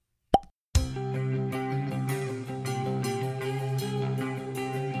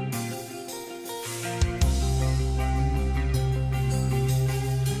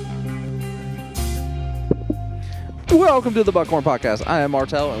Welcome to the Buckhorn Podcast. I am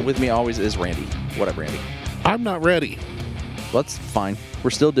Martel, and with me always is Randy. What up, Randy? I'm not ready. Well, that's fine. We're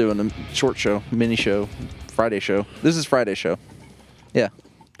still doing a short show, mini show, Friday show. This is Friday show. Yeah,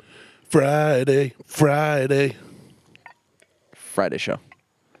 Friday. Friday show.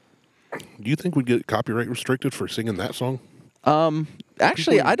 Do you think we'd get copyright restricted for singing that song?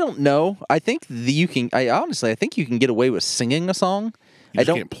 Actually, I don't know. I think you can. I think you can get away with singing a song. You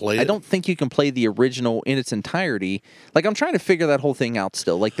just can't play it? I don't think you can play the original in its entirety. Like, I'm trying to figure that whole thing out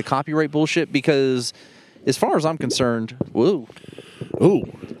still, like the copyright bullshit, because as far as I'm concerned, Ooh,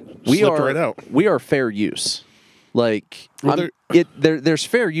 we are right out. We are fair use. Like, Well, there's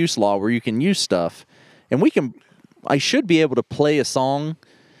fair use law where you can use stuff, and I should be able to play a song,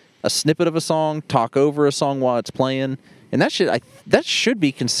 a snippet of a song, talk over a song while it's playing, and that should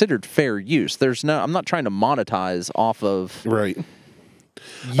be considered fair use. I'm not trying to monetize off of Right.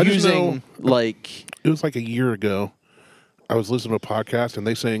 I just know, using like it was like a year ago. I was listening to a podcast and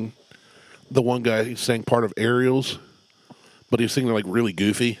they sang, the one guy he sang part of Ariel's, but he was singing like really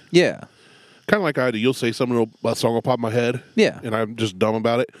goofy. yeah. Kind of like I do. You'll say something, a song will pop in my head. Yeah. And I'm just dumb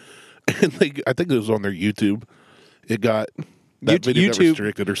about it. And I think it was on their YouTube. It got that video got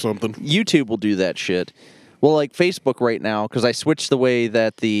restricted or something. YouTube will do that shit. Well, like Facebook right now, because I switched the way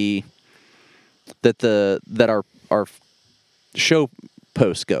that our show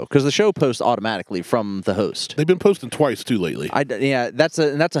posts go, because the show posts automatically from the host. They've been posting twice too lately. That's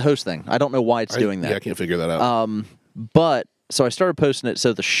a host thing. I don't know why it's doing that. Yeah, I can't figure that out. But so I started posting it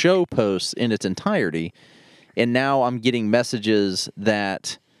so the show posts in its entirety, and now I'm getting messages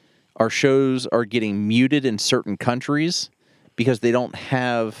that our shows are getting muted in certain countries because they don't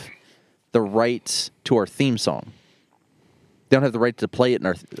have the rights to our theme song. They don't have the right to play it in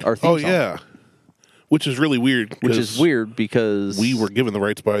our theme song. Oh, yeah. Which is really weird. Which is weird because we were given the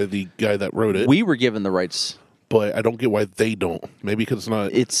rights by the guy that wrote it. We were given the rights. But I don't get why they don't. Maybe because it's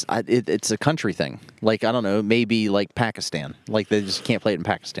not... It's a country thing. Like, I don't know, maybe like Pakistan. Like, they just can't play it in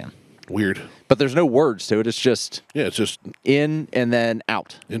Pakistan. Weird. But there's no words to it. It's just... Yeah, it's just... in and then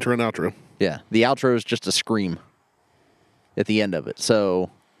out. Intro and outro. Yeah. The outro is just a scream at the end of it. So...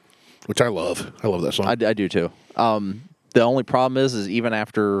 Which I love. I love that song. I do too. The only problem is even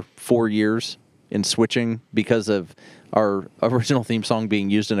after 4 years in switching because of our original theme song being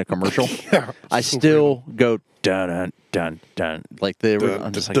used in a commercial, Yeah, I so still go dun dun dun dun like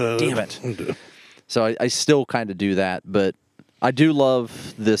I'm just like, dun. damn it. So I still kind of do that, but I do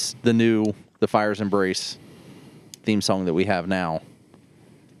love the Fire's Embrace theme song that we have now.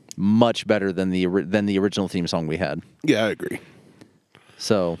 Much better than the original theme song we had. Yeah, I agree.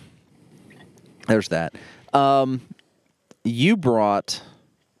 So there's that. You brought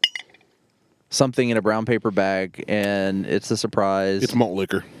something in a brown paper bag, and it's a surprise. It's malt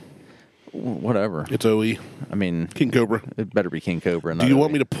liquor. Whatever. It's OE. I mean, King Cobra. it better be King Cobra. Do you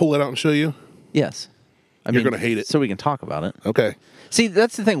want me to pull it out and show you? Yes. You're going to hate it. So we can talk about it. Okay. See,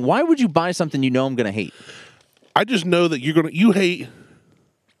 that's the thing. Why would you buy something you know I'm going to hate? I just know that you hate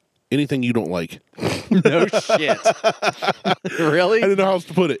anything you don't like. No shit. Really? I didn't know how else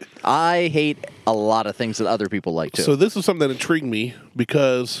to put it. I hate a lot of things that other people like too. So this is something that intrigued me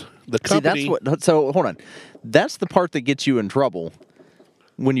because the company... So hold on. That's the part that gets you in trouble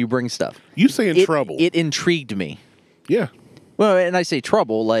when you bring stuff. You say in trouble. It intrigued me. Yeah. Well, and I say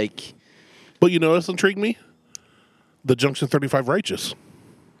trouble like... But you know what's intrigued me? The Junction 35 Righteous.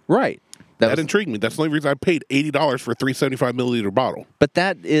 Right. That intrigued me. That's the only reason I paid $80 for a 375 milliliter bottle. But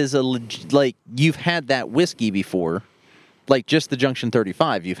that is like, you've had that whiskey before. Like, just the Junction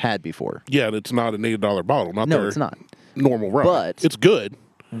 35 you've had before. Yeah, and it's not an $80 bottle. No, it's not. Normal run. But it's good.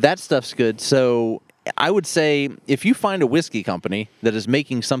 That stuff's good. So I would say if you find a whiskey company that is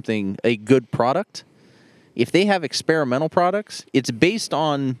making something, a good product, if they have experimental products, it's based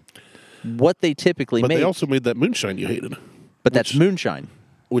on what they typically make. But make. they also made that moonshine you hated. But that's moonshine.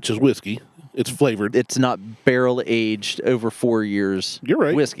 Which is whiskey. It's flavored. It's not barrel aged over 4 years. You're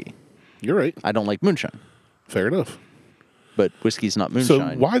right. Whiskey. You're right. I don't like moonshine. Fair enough. But whiskey's not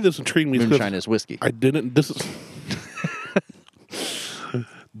moonshine. So why this intrigued me? Moonshine is whiskey.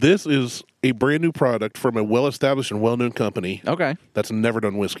 This is a brand new product from a well-established and well-known company. Okay. That's never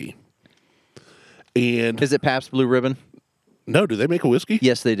done whiskey. And is it Pabst Blue Ribbon? No. Do they make a whiskey?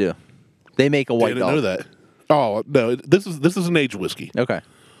 Yes, they do. They make a white dog. I didn't know that. Oh no! This is an aged whiskey. Okay.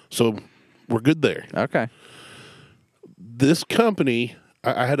 So we're good there. Okay. This company,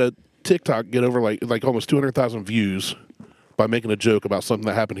 I had a TikTok get over like almost 200,000 views by making a joke about something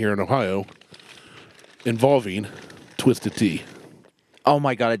that happened here in Ohio involving Twisted Tea. Oh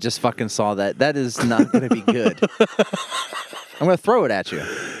my God, I just fucking saw that. That is not going to be good. I'm going to throw it at you.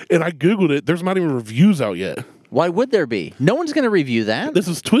 And I Googled it. There's not even reviews out yet. Why would there be? No one's going to review that. This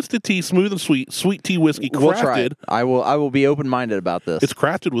is Twisted Tea Smooth and Sweet tea whiskey crafted. We'll try it. I will be open-minded about this. It's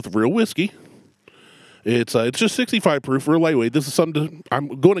crafted with real whiskey. It's just 65 proof, real lightweight. This is something I'm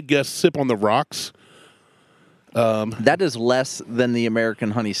going to guess sip on the rocks. That is less than the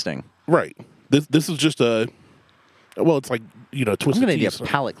American Honey Sting. Right. This is just it's like, I'm Twisted going to Tea. need a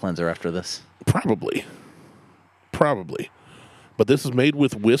palate cleanser after this. Probably. But this is made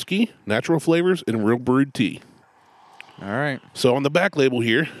with whiskey, natural flavors, and real brewed tea. All right. So on the back label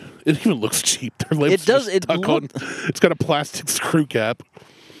here, it even looks cheap. Their label's It does. it's got a plastic screw cap.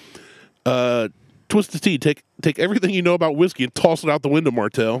 Twisted Tea, take everything you know about whiskey and toss it out the window,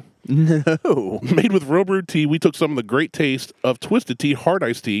 Martell. No. Made with real brewed tea, we took some of the great taste of Twisted Tea hard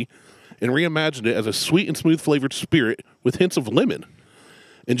iced tea and reimagined it as a sweet and smooth flavored spirit with hints of lemon.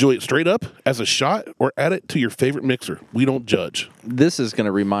 Enjoy it straight up as a shot or add it to your favorite mixer. We don't judge. This is going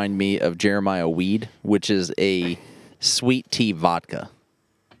to remind me of Jeremiah Weed, which is a sweet tea vodka.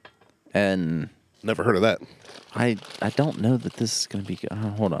 And Never heard of that. I don't know that this is going to be good.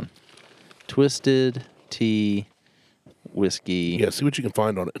 Hold on. Twisted Tea Whiskey Yeah, see what you can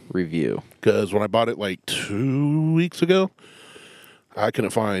find on it. Review. Because when I bought it like 2 weeks ago, I couldn't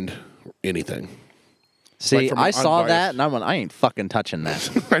find anything. See, from I an saw that, unbiased- and I went, I ain't fucking touching that.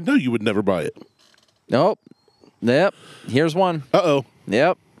 I know you would never buy it. Nope. Yep. Here's one. Uh-oh.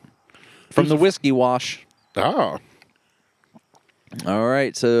 Yep. From the Whiskey Wash. Ah. All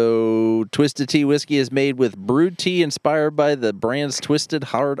right, so Twisted Tea Whiskey is made with brewed tea inspired by the brand's Twisted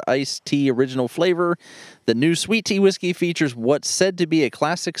Hard Iced Tea original flavor. The new Sweet Tea Whiskey features what's said to be a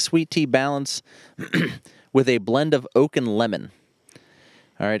classic sweet tea balance with a blend of oak and lemon.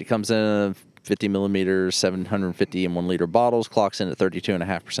 All right, it comes in a 50 millimeters, 750 and 1 liter bottles, clocks in at 32.5%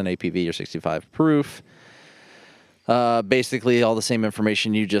 APV or 65 proof. Basically, all the same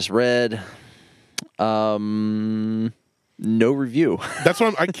information you just read. No review. That's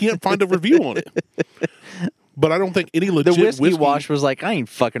why I can't find a review on it. But I don't think any legit The Whiskey Wash was like, I ain't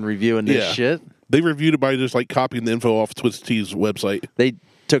fucking reviewing this Yeah. shit. They reviewed it by just like copying the info off Twisted Tea's website. They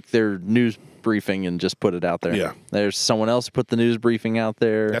took their news briefing and just put it out there. Yeah. There's someone else who put the news briefing out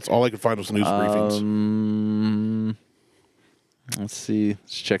there. That's all I could find was news briefings. Let's see.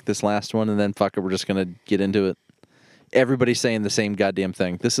 Let's check this last one, and then fuck it, we're just going to get into it. Everybody's saying the same goddamn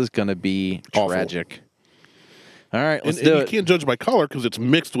thing. This is going to be Awful. tragic. All right, let's And do you it. can't judge by color because it's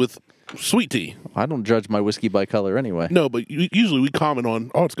mixed with sweet tea. I don't judge my whiskey by color anyway. No, but usually we comment on,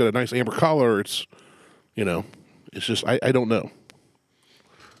 it's got a nice amber color. Or it's, it's just, I don't know.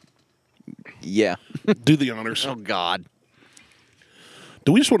 Yeah. Do the honors. Oh, God.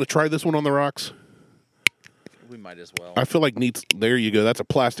 Do we just want to try this one on the rocks? We might as well. I feel like there you go. That's a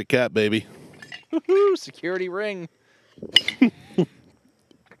plastic cap, baby. Woohoo, security ring.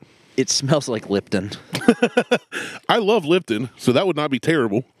 It smells like Lipton. I love Lipton, so that would not be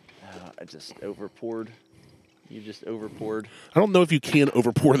terrible. I just overpoured. You just overpoured. I don't know if you can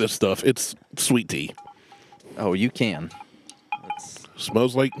overpour this stuff. It's sweet tea. Oh, you can.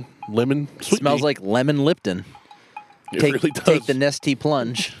 Smells like lemon. Sweet Smells tea. like lemon Lipton. It Take, really does. take the Nestea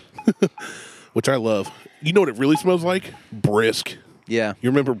plunge. Which I love. You know what it really smells like? Brisk. Yeah. You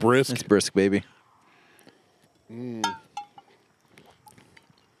remember Brisk? It's brisk, baby.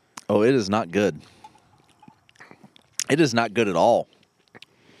 Oh, it is not good. It is not good at all.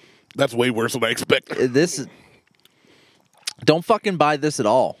 That's way worse than I expected. This don't fucking buy this at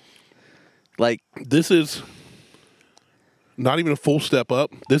all. Like, This is not even a full step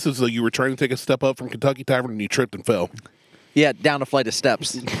up. This is you were trying to take a step up from Kentucky Tavern and you tripped and fell. yeah, down a flight of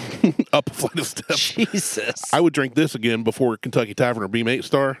steps. Up a flight of steps. Jesus. I would drink this again before Kentucky Tavern or Beam 8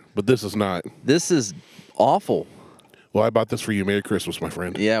 Star, but this is not. This is awful. Well, I bought this for you. Merry Christmas, my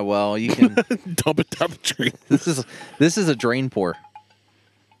friend. Yeah, well, you can Dump it down the drain. This is a drain pour.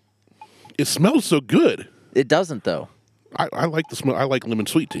 It smells so good. It doesn't though. I like the smell. I like lemon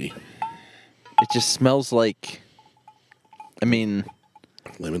sweet tea. It just smells like Lemon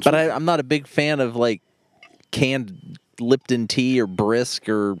sweet but I'm not a big fan of like canned Lipton tea or Brisk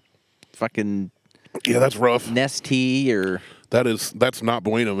or fucking Yeah, that's rough. Nest tea or That's not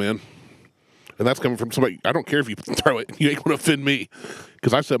bueno, man. And that's coming from somebody. I don't care if you throw it. You ain't going to offend me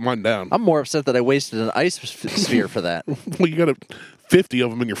because I set mine down. I'm more upset that I wasted an ice sphere for that. Well, you got 50 of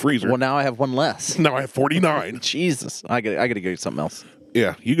them in your freezer. Well, now I have one less. Now I have 49. Jesus, I got to go get something else.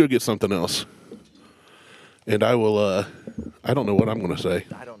 Yeah, you go get something else. And I will, I don't know what I'm going to say.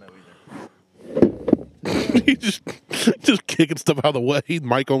 I don't know either. You just kicking stuff out of the way.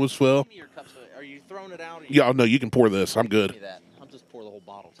 Mike almost fell. Give me your cups. Are you throwing it out? Or Yeah, no, you can pour this. I'm good. Give me that. I'll just pour the whole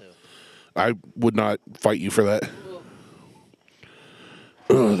bottle too. I would not fight you for that.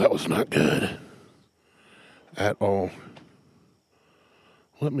 Oh, that was not good. at all.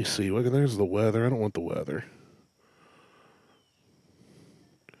 Let me see. Look, there's the weather. I don't want the weather.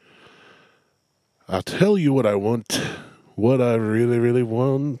 I'll tell you what I want. What I really, really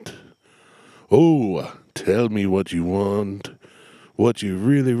want. Oh, tell me what you want. What you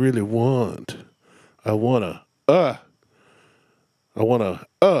really, really want. I wanna, I wanna,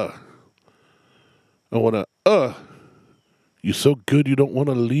 You so good you don't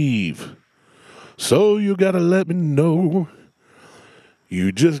wanna leave. So you gotta let me know.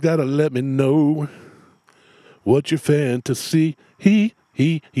 You just gotta let me know what your fantasy, he.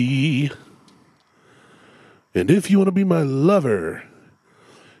 And if you wanna be my lover,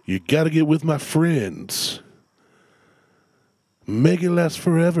 you gotta get with my friends. Make it last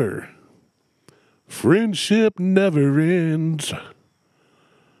forever. Friendship never ends.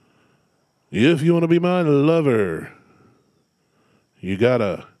 If you wanna be my lover, you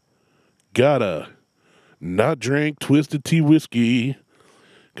gotta not drink Twisted Tea whiskey,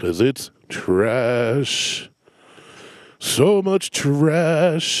 'cause it's trash. So much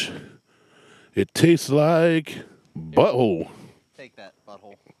trash. It tastes like butthole. Take that,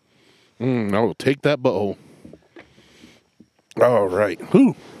 butthole. I will take that butthole. All right.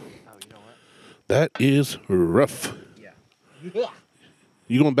 Whew. Oh, you know what? That is rough. Yeah.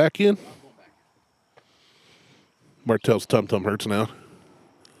 You going back in? I'm going back. Martell's tum-tum hurts now.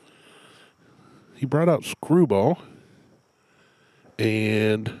 He brought out Screwball.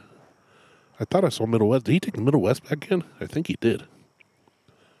 And I thought I saw Middle West. Did he take the Middle West back in? I think he did.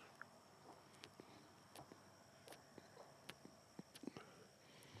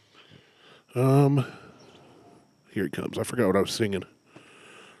 Here he comes. I forgot what I was singing.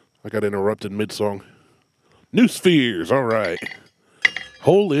 I got interrupted mid-song. New Spheres. All right.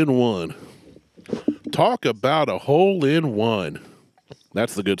 Hole in one. Talk about a hole in one.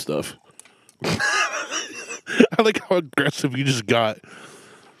 That's the good stuff. I like how aggressive you just got.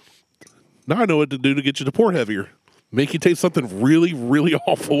 Now I know what to do to get you to pour heavier. Make you taste something really, really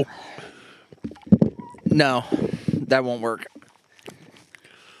awful. No, that won't work.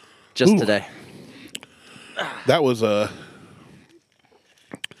 Just Ooh. today. That was an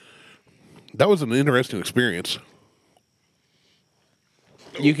interesting experience.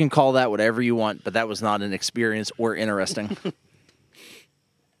 You can call that whatever you want, but that was not an experience or interesting.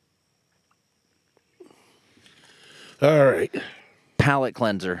 All right. Palate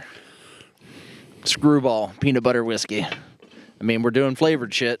cleanser. Screwball, peanut butter whiskey. I mean, we're doing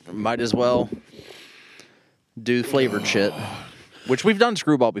flavored shit. Might as well do flavored shit, which we've done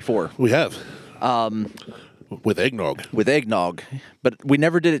Screwball before. We have. With eggnog. With eggnog, but we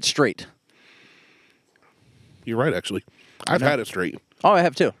never did it straight. You're right, actually. I've had it straight. Oh, I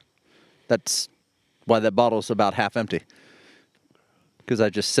have too. That's why that bottle's about half empty. Because I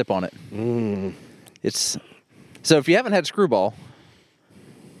just sip on it. It's so if you haven't had Screwball,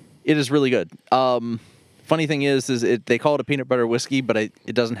 it is really good. Funny thing is they call it a peanut butter whiskey, but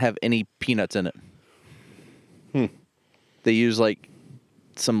it doesn't have any peanuts in it. They use like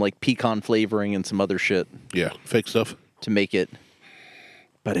some like pecan flavoring and some other shit Yeah, fake stuff. to make it.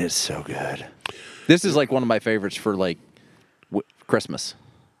 But it's so good. This is like one of my favorites for like Christmas.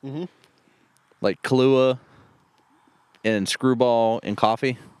 Like Kahlua and Screwball and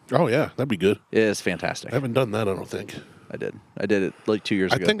coffee. Oh, yeah, that'd be good. It is fantastic. I haven't done that, I don't think. I did it like 2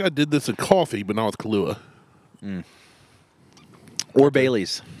 years ago. I think I did this in coffee, but not with Kahlua. Or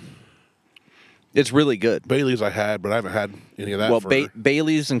Bailey's. It's really good. Bailey's I had, but I haven't had any of that. Well, for...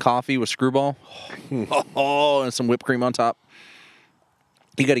 Bailey's and coffee with Screwball. Oh, and some whipped cream on top.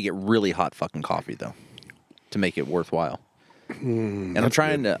 You got to get really hot fucking coffee though to make it worthwhile. And I'm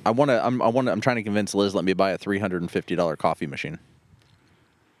trying to. I'm trying to convince Liz let me buy a $350 coffee machine.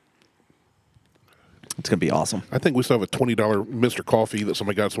 It's gonna be awesome. I think we still have a $20 Mr. Coffee that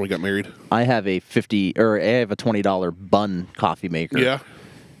somebody got us when we got married. I have a $20 bun coffee maker. Yeah.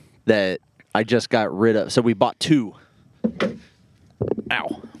 That I just got rid of. So we bought two.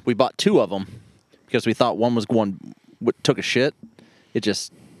 Ow. We bought two of them because we thought one was took a shit. It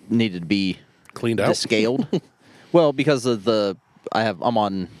just needed to be Cleaned out? descaled. Well, because of I'm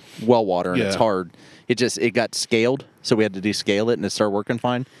on well water and it's Yeah. hard. It got scaled, so we had to descale it and it started working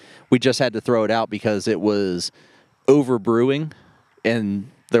fine. We just had to throw it out because it was over brewing and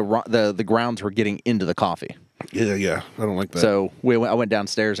the grounds were getting into the coffee. Yeah. I don't like that. So I went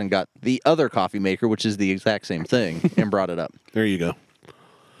downstairs and got the other coffee maker, which is the exact same thing, and brought it up. There you go.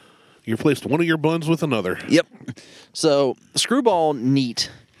 You replaced one of your buns with another. Yep. So Screwball neat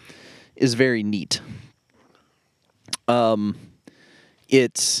is very neat.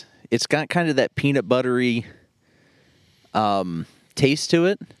 It's got kind of that peanut buttery taste to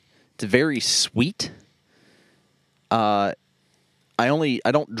it. It's very sweet, I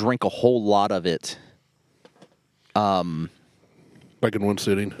don't drink a whole lot of it Like in one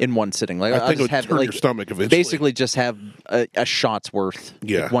sitting. in one sitting. Like I I'll think it just would have turn like your stomach eventually. basically just have a shot's worth,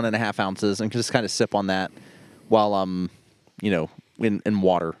 Yeah. like 1.5 ounces, and just kind of sip on that while I'm, in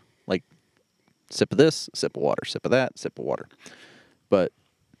water. Like sip of this, sip of water, sip of that, sip of water. But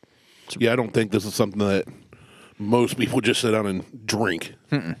Yeah, I don't think this is something that most people just sit down and drink.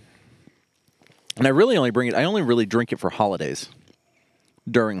 and I really only bring it. I only really drink it for holidays.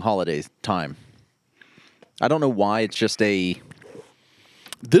 During holiday time, I don't know why. It's just Even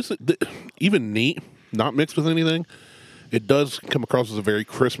neat, not mixed with anything, it does come across as a very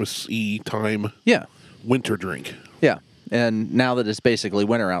Christmas-y time yeah. winter drink. Yeah, and now that it's basically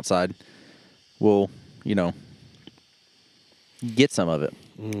winter outside, we'll, get some of it.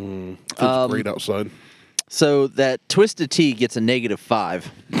 It's great outside. So that Twisted Tea gets a -5.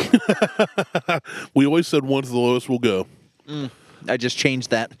 We always said one's the lowest we'll go. I just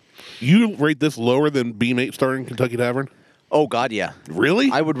changed that. You rate this lower than Beam 8 Star in Kentucky Tavern? Oh, God, yeah. Really?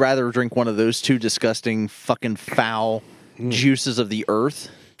 I would rather drink one of those two disgusting, fucking foul juices of the earth.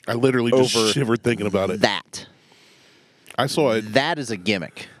 I literally just over shivered thinking about it. That. I saw a That is a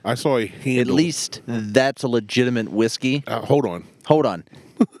gimmick. handle. At least that's a legitimate whiskey. Hold on. Hold on.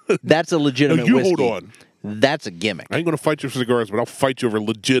 That's a legitimate you whiskey. hold on. That's a gimmick. I ain't going to fight you for cigars, but I'll fight you over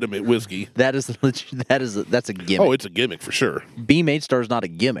legitimate whiskey. That's a gimmick. Oh, it's a gimmick for sure. Beam 8 Star is not a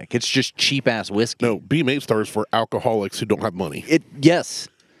gimmick. It's just cheap ass whiskey. No, Beam 8 Star is for alcoholics who don't have money. Yes.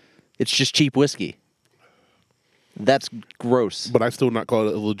 It's just cheap whiskey. That's gross. But I still not call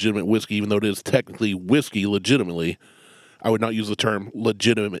it a legitimate whiskey, even though it is technically whiskey legitimately. I would not use the term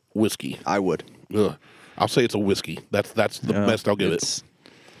legitimate whiskey. I would. Ugh. I'll say it's a whiskey. That's the best I'll give it.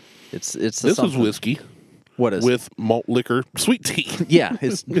 It's This is something. whiskey What is with malt liquor, sweet tea, Yeah,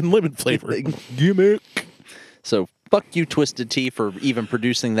 it's and lemon flavor. Gimmick. so fuck you, Twisted Tea, for even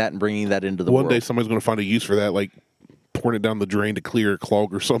producing that and bringing that into the One world. day somebody's going to find a use for that, like pouring it down the drain to clear a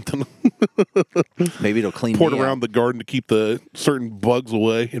clog or something. Maybe it'll clean Pour it me around out. the garden to keep the certain bugs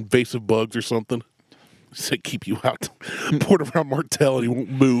away, invasive bugs or something. Say keep you out. Pour it around Martell and he won't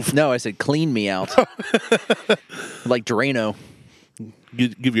move. No, I said clean me out. Like Drano.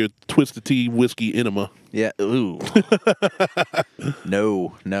 Give you a Twisted Tea whiskey enema. Yeah. Ooh.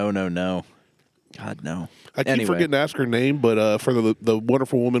 No. God, no. I keep Anyway, forgetting to ask her name, but for the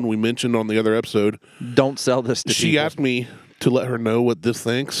wonderful woman we mentioned on the other episode, don't sell this to she people. asked me to let her know what this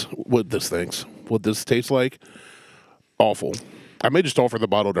tastes like. Awful. I may just offer the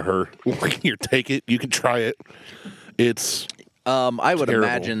bottle to her. Here, take it. You can try it. It's I would terrible.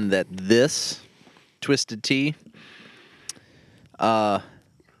 imagine that this Twisted Tea,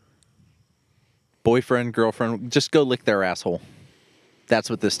 boyfriend, girlfriend, just go lick their asshole. That's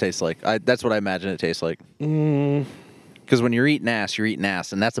what this tastes like. That's what I imagine it tastes like. Because when you're eating ass,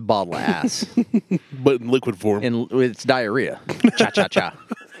 and that's a bottle of ass. but in liquid form. And it's diarrhea. Cha-cha-cha.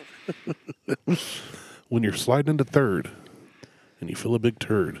 When you're sliding into third and you feel a big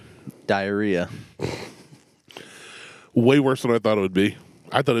turd. Diarrhea. Way worse than I thought it would be.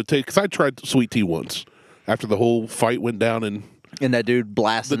 I thought it'd take, because I tried sweet tea once after the whole fight went down and And that dude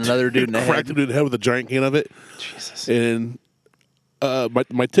blasted another dude in the cracked head. him in the head with a giant can of it. Jesus. And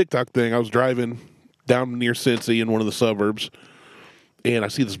my TikTok thing, I was driving down near Cincy in one of the suburbs, and I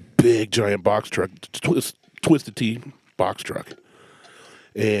see this big giant box truck, Twisted Tea box truck.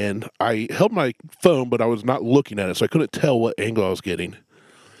 And I held my phone, but I was not looking at it, so I couldn't tell what angle I was getting.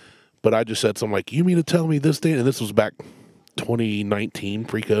 But I just said something like, you mean to tell me this thing? And this was back 2019,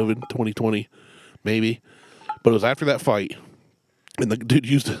 pre-COVID, 2020, maybe. But it was after that fight. And the dude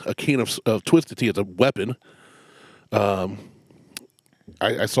used a can of Twisted Tea as a weapon. I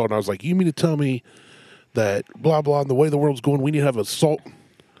saw it and I was like, you mean to tell me that blah, blah, and the way the world's going, we need to have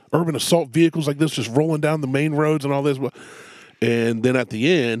urban assault vehicles like this just rolling down the main roads and all this. And then at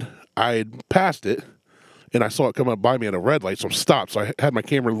the end, I had passed it and I saw it come up by me at a red light. So I stopped. So I had my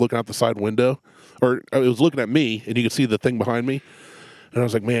camera looking out the side window, or it was looking at me and you could see the thing behind me. And I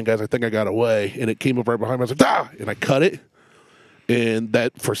was like, man, guys, I think I got away. And it came up right behind me. I was like, ah! And I cut it. And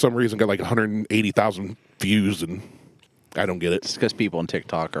that, for some reason, got like 180,000 views. And I don't get it. It's because people on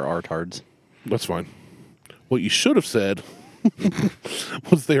TikTok are artards. That's fine. What you should have said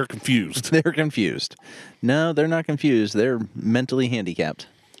was they're confused. They're confused. No, they're not confused. They're mentally handicapped.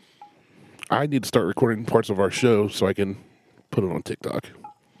 I need to start recording parts of our show so I can put it on TikTok.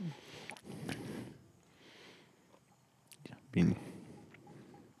 I mean,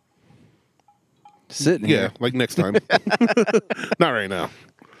 sitting here. Like next time. Not right now.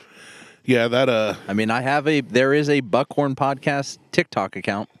 Yeah, that I mean, there is a Buckhorn Podcast TikTok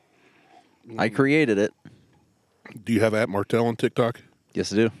account. I created it. Do you have at Martell on TikTok?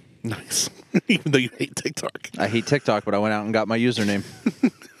 Yes, I do. Nice. Even though you hate TikTok. I hate TikTok, but I went out and got my username.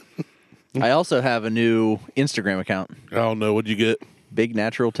 I also have a new Instagram account. Oh no, what'd you get? Big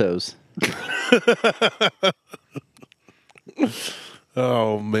Natural Toes.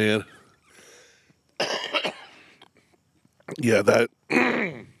 Oh man. Yeah, that.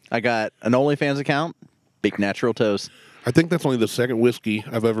 I got an OnlyFans account. Big Natural Toes. I think that's only the second whiskey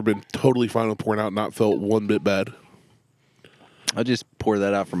I've ever been totally fine with pouring out and not felt one bit bad. I just pour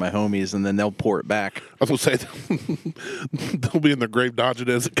that out for my homies, and then they'll pour it back. I was gonna say they'll be in their grave dodging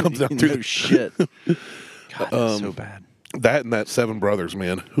it as it comes out through. No shit. God, that's so bad. That and that Seven Brothers,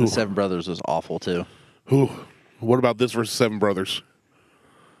 man. The Seven Brothers was awful too. What about this versus Seven Brothers?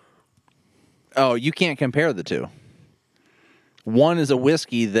 Oh, you can't compare the two. One is a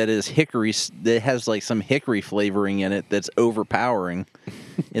whiskey that is hickory, that has like some hickory flavoring in it that's overpowering,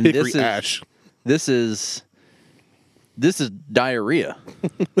 and Hickory ash. This is diarrhea.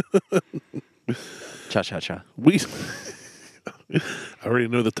 Cha cha cha. I already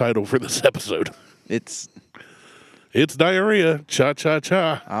know the title for this episode. It's diarrhea. Cha cha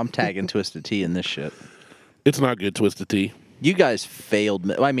cha. I'm tagging Twisted Tea in this shit. It's not good, Twisted Tea. You guys failed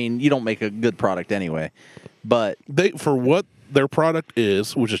me. I mean, you don't make a good product anyway, but They, for what their product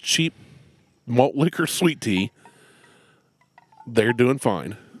is, which is cheap malt liquor sweet tea, they're doing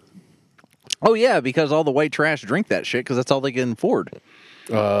fine. oh yeah, because all the white trash drink that shit because that's all they can afford.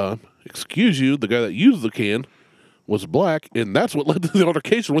 Excuse you, the guy that used the can was black, and that's what led to the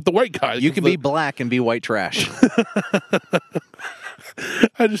altercation with the white guy. You can be black and be white trash.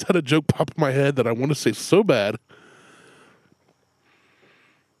 I just had a joke pop in my head that I want to say so bad.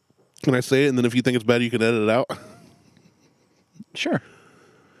 Can I say it? And then if you think it's bad, you can edit it out. Sure.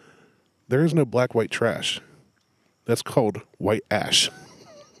 There is no black, white trash. That's called white ash.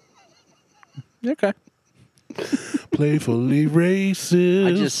 Okay. Playfully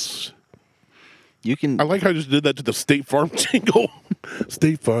racist. You can. I like how I just did that to the State Farm jingle.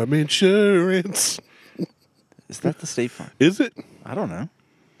 State Farm Insurance. Is that the State Farm? Is it? I don't know.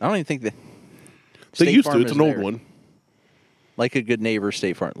 I don't even think that. They used to. It's an old one. Like a good neighbor,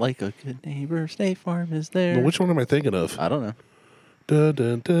 State Farm. Like a good neighbor, State Farm is there. Well, which one am I thinking of? I don't know. Dun,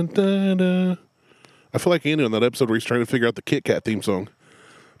 dun, dun, dun, dun. I feel like Andy on that episode where he's trying to figure out the Kit Kat theme song.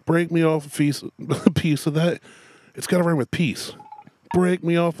 Break me off a piece of that. It's got to rhyme with peace. Break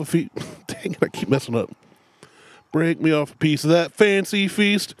me off a feast. Dang it, I keep messing up. Break me off a piece of that fancy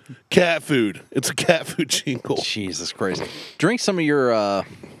feast. Cat food. It's a cat food jingle. Jesus Christ. Drink some of your I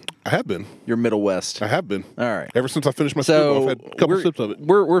have been. Middle West. I have been. All right. Ever since I finished my school, I've had a couple sips of it.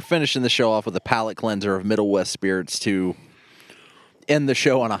 We're finishing the show off with a palate cleanser of Middle West spirits to end the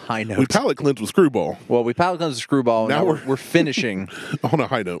show on a high note. We palate cleanse with Screwball. Well, we palate cleanse with Screwball. Now we're finishing on a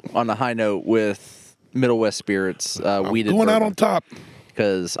high note. On a high note with Middle West spirits. Weeded going out on top.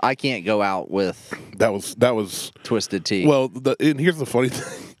 Because I can't go out with that was Twisted Tea. Well, and here's the funny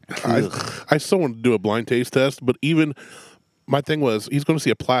thing. I still want to do a blind taste test, but even my thing was he's going to see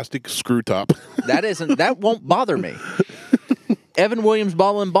a plastic screw top. That won't bother me. Evan Williams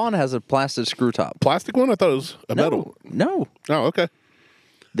Bottle and Bond has a plastic screw top. Plastic one? I thought it was a metal. No. Oh, okay.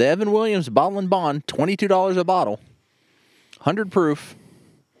 The Evan Williams Bottle and Bond, $22 a bottle, 100 proof,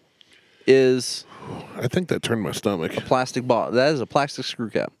 is. I think that turned my stomach. A plastic bottle. That is a plastic screw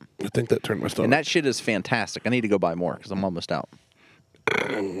cap. I think that turned my stomach. And that shit is fantastic. I need to go buy more because I'm almost out.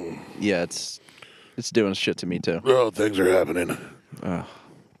 Yeah, it's doing shit to me too. Oh, things are happening.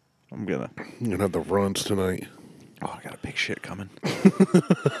 I'm gonna have the runs tonight. Oh, I got a big shit coming.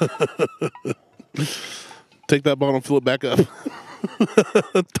 Take that bottle and fill it back up.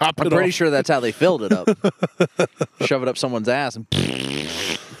 Top it I'm pretty off. sure that's how they filled it up. Shove it up someone's ass and.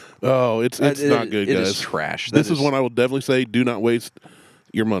 Oh, it's not good, guys. It is trash. This is one I will definitely say do not waste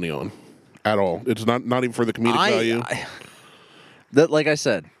your money on at all. It's not even for the comedic value. Like I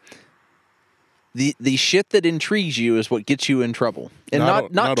said, the shit that intrigues you is what gets you in trouble. And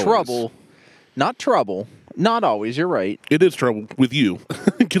not trouble. Always. Not trouble. Not always, you're right. It is trouble with you.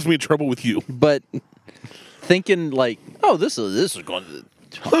 It gets me in trouble with you. But thinking like, oh, this is going to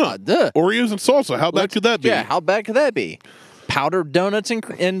Oreos and salsa. How bad could that be? Yeah, how bad could that be? Powdered donuts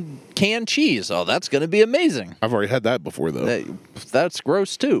and canned cheese. Oh, that's going to be amazing. I've already had that before, though. That's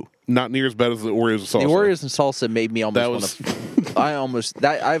gross, too. Not near as bad as the Oreos and salsa. The Oreos and salsa made me almost want to...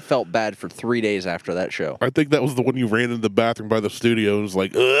 I felt bad for 3 days after that show. I think that was the one you ran into the bathroom by the studio and was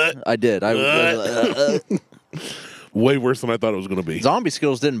like, I did. Way worse than I thought it was going to be. Zombie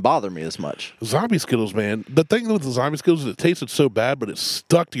Skittles didn't bother me as much. Zombie Skittles, man. The thing with the Zombie Skittles is it tasted so bad, but it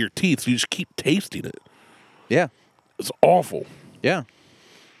stuck to your teeth, so you just keep tasting it. Yeah. It's awful. Yeah.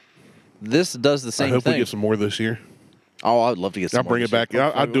 This does the I same hope thing. we get some more this year. Oh, I would love to get some I'll more bring this it back.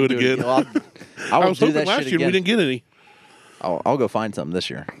 year. I'll do it again. I I will was do hoping that last shit year we again. didn't get any. I'll go find some this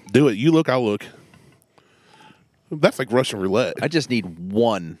year. Do it. You look, I'll look. That's like Russian roulette. I just need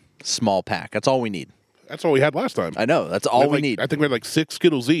one small pack. That's all we need. That's all we had last time. I know. That's all we need. I think we had like 6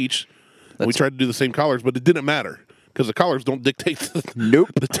 Skittles each. And we tried to do the same collars, but it didn't matter because the collars don't dictate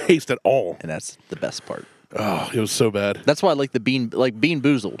the taste at all. And that's the best part. Oh, it was so bad. That's why I like the Bean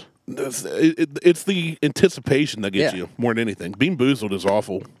Boozled. It's the anticipation that gets Yeah. you more than anything. Bean Boozled is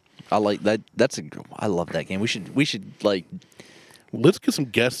awful. I like that. I love that game. We should like. Let's get some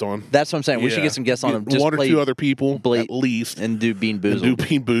guests on. That's what I'm saying. We should Yeah. get some guests on them. Just one or play, two other people play- at least, and do Bean and Boozled. do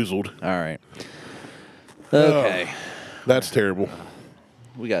Bean Boozled. All right. Okay. That's terrible.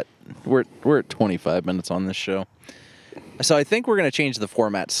 We're at 25 minutes on this show. So I think we're going to change the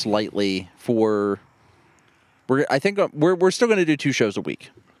format slightly for. I think we're still going to do 2 shows a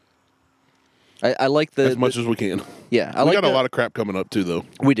week. I like the As much as we can. yeah. I We like got a lot of crap coming up too, though.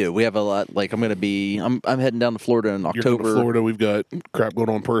 We do. We have a lot. Like I'm heading down to Florida in You're going October. to Florida. We've got crap going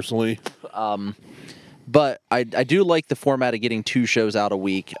on personally. But I do like the format of getting 2 shows out a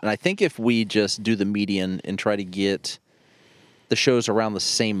week, and I think if we just do the median and try to get the shows around the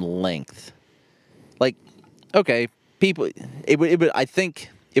same length, like, okay, people, it would. I think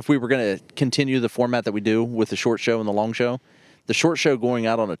if we were going to continue the format that we do with the short show and the long show, the short show going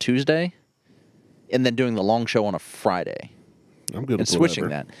out on a Tuesday, and then doing the long show on a Friday, I'm good and with switching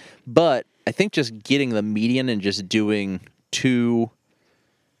whatever. that. But I think just getting the median and just doing 2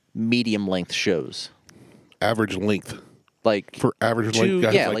 medium length shows. Average length. Like For average length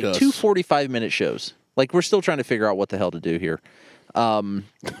guys like us. 2 45-minute shows. Like we're still trying to figure out what the hell to do here.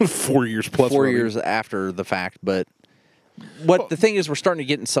 4 years plus. 4 running. years after the fact, but the thing is,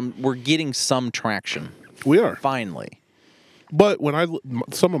 we're getting some traction We are. finally. But when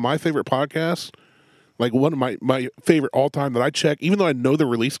some of my favorite podcasts, like one of my favorite all time that I check, even though I know the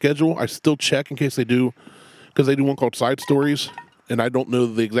release schedule, I still check in case they do, because they do one called Side Stories, and I don't know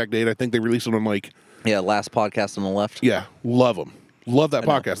the exact date. I think they released it on like, Yeah, last podcast on the left. yeah, love them. Love that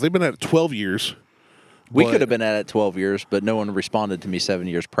podcast. They've been at it 12 years. We but- could have been at it 12 years, but no one responded to me 7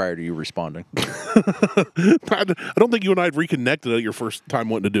 years prior to you responding. I don't think you and I had reconnected at your first time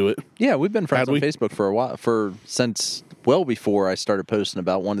wanting to do it. Yeah, we've been friends Had on we? Facebook for a while, since well before I started posting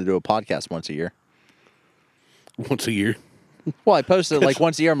about wanting to do a podcast once a year. Once a year. Well, I posted it like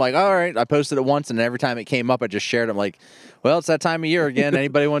once a year. I'm like, all right. I posted it once, and every time it came up, I just shared it. I'm like, well, it's that time of year again.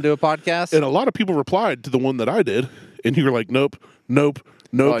 Anybody want to do a podcast? And a lot of people replied to the one that I did, and you were like, nope, nope,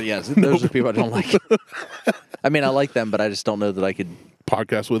 nope. Oh, yes. Those are people I don't like. I mean, I like them, but I just don't know that I could.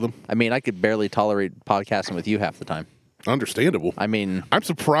 Podcast with them. I mean, I could barely tolerate podcasting with you half the time. Understandable. I mean, I'm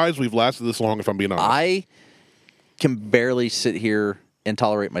surprised we've lasted this long, if I'm being honest. I can barely sit here and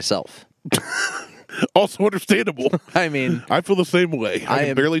tolerate myself. Also understandable. I mean, I feel the same way. I can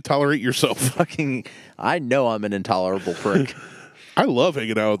am- barely tolerate yourself. fucking, I know I'm an intolerable prick. I love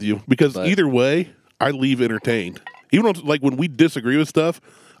hanging out with you because But- either way, I leave entertained. Even though, like when we disagree with stuff,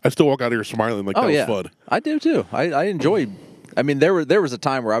 I still walk out here smiling like that was fun. I do too. I enjoy. I mean, there was a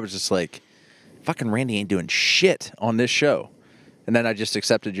time where I was just like, "Fucking Randy ain't doing shit on this show," and then I just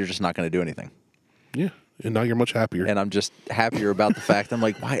accepted you're just not going to do anything, Yeah, and now you're much happier. and I'm just happier about the fact. I'm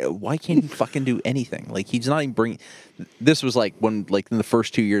like, why can't he fucking do anything? Like he's not even bring. This was like when in the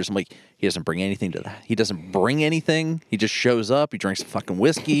first 2 years, I'm like, he doesn't bring anything to that. He doesn't bring anything. He just shows up. He drinks fucking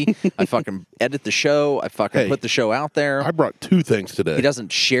whiskey. I fucking edit the show. I fucking Hey, put the show out there. I brought 2 things today. He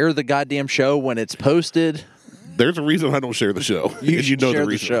doesn't share the goddamn show when it's posted. There's a reason I don't share the show. and you should know share the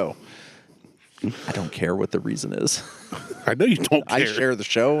reason. show. I don't care what the reason is. I know you don't care. I share the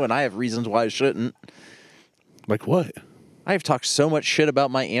show, and I have reasons why I shouldn't. Like what? I have talked so much shit about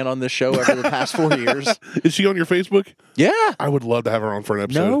my aunt on this show over the past 4 years. Is she on your Facebook? Yeah. I would love to have her on for an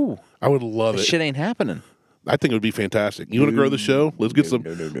episode. No. I would love This it. shit ain't happening. I think it would be fantastic. You want to grow the show? Let's get some.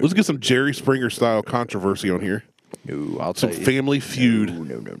 no, Let's get some Jerry Springer style controversy on here. No, I'll Some tell you. Family Feud.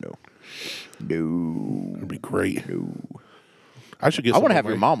 No. It'd be great. I should get. I want to some have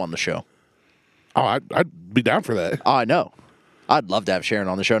on your my- mom on the show. Oh, I'd be down for that. Oh, I know. I'd love to have Sharon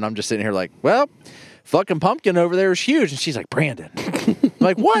on the show, and I'm just sitting here like, well, fucking pumpkin over there is huge. And she's like, Brandon. I'm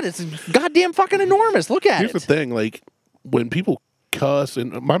like, what? It's goddamn fucking enormous. Look at Here's it. the thing: like when people cuss,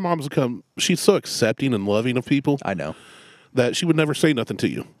 and my mom's come, she's so accepting and loving of people I know. that she would never say nothing to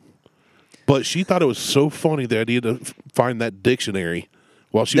you. But she thought it was so funny the idea to find that dictionary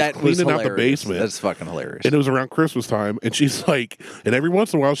while she was That was cleaning out the hilarious. basement. That's fucking hilarious. And it was around Christmas time, and she's like, and every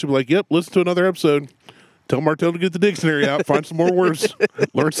once in a while she'd be like, "Yep, listen to another episode. Tell Martel to get the dictionary out, find some more words,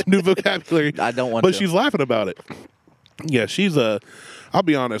 learn some new vocabulary." I don't want but to. she's laughing about it. Yeah, she's I'll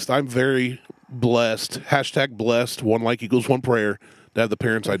be honest, I'm very blessed. #blessed. 1 like equals 1 prayer to have the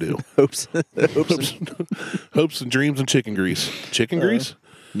parents I do. Hopes. Hopes and dreams and chicken grease. Chicken grease?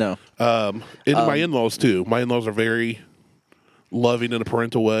 No. And my in-laws too. My in-laws are very loving in a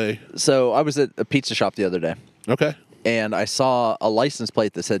parental way. So I was at a pizza shop the other day, Okay. and I saw a license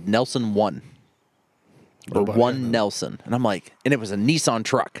plate that said Nelson 1. Or Nobody I 1 know. Nelson. And I'm like, and it was a Nissan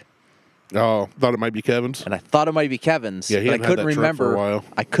truck. Oh, thought it might be Kevin's. And I thought it might be Kevin's. Yeah, he but I hadn't had couldn't that truck remember. for a while.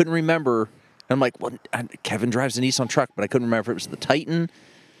 I couldn't remember. And I'm like, well, Kevin drives a Nissan truck, but I couldn't remember if it was the Titan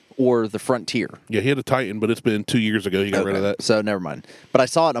or the Frontier. Yeah, he had a Titan, but it's been 2 years ago he got rid of that. So never mind. But I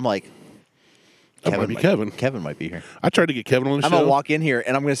saw it, and I'm like, That might be Kevin. Kevin might be here. I tried to get Kevin on the I'm show. going to walk in here,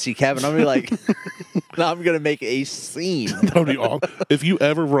 and I'm going to see Kevin. I'm going to be like, I'm going to make a scene. That would be awesome. If you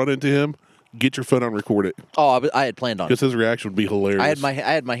ever run into him, get your phone on, record it, Oh, I had planned on it. because his reaction would be hilarious. I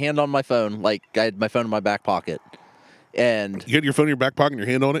had my hand on my phone, like I had my phone in my back pocket, and You got your phone in your back pocket and your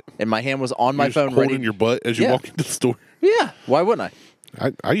hand on it. my hand was on my You're just phone holding ready. your butt as you Yeah. walk into the store. Yeah, why wouldn't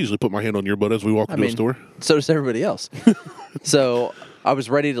I? I usually put my hand on your butt as we walk into the store. So does everybody else. So I was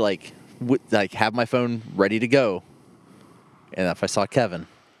ready to like have my phone ready to go, and if I saw Kevin,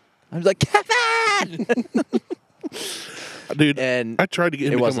 I was like, Kevin. Dude, And I tried to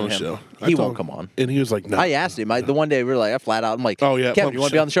get him it to come on wasn't the him. show. I He told won't him- come on. And he was like, no. I asked him. The one day we were like, I flat out. I'm like, Oh, yeah, Kevin, you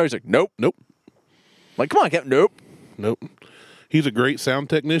want to be on the show? He's like, nope. Nope. I'm like, come on, Kevin. Nope. Nope. He's a great sound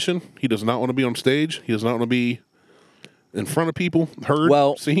technician. He does not want to be on stage. He does not want to be in front of people, heard,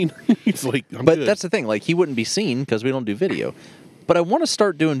 Well- seen. He's like, I'm But good. that's the thing. Like, he wouldn't be seen because we don't do video. But I want to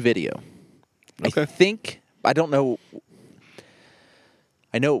start doing video. Okay. I think, I don't know.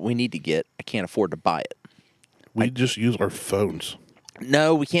 I know what we need to get. I can't afford to buy it. we just use our phones.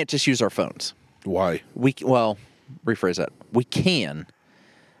 No, we can't just use our phones. Why? Well, rephrase that. We can,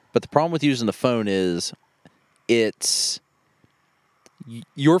 but the problem with using the phone is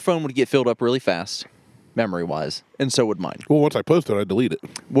your phone would get filled up really fast, memory-wise, and so would mine. Well, once I post it, I delete it.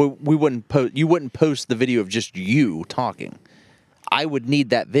 We wouldn't post. You wouldn't post the video of just you talking. I would need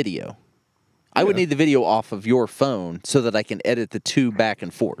that video. I would Yeah. need the video off of your phone so that I can edit the two back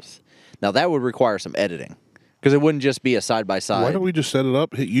and forth. Now that would require some editing because it wouldn't just be a side by side. Why don't we just set it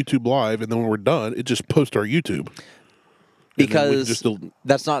up, hit YouTube Live, and then when we're done, it just posts our YouTube? then we can Because just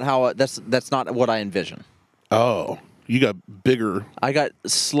that's not how. That's not what I envision. Oh, you got bigger. I got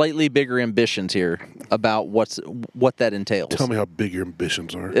slightly bigger ambitions here about what that entails. Tell me how big your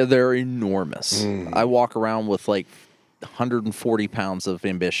ambitions are. They're enormous. I walk around with like 140 pounds of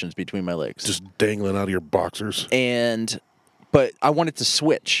ambitions between my legs. Just dangling out of your boxers. But I want it to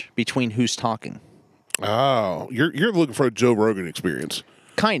switch between who's talking. Oh, you're looking for a Joe Rogan experience,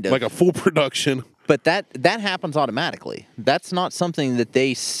 Kind of. like a full production. But that happens automatically. That's not something that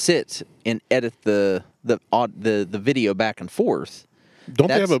they sit and edit the video back and forth. Don't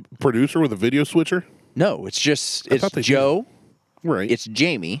they That's- have a producer with a video switcher? No, it's just I it's thought they did. Joe, Right. it's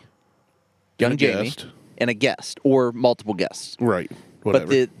Jamie, young And a Jamie, guest. and a guest or multiple guests. right.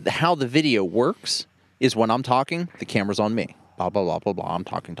 Whatever. But how the video works is when I'm talking, the camera's on me. Blah, blah, blah, blah, blah. I'm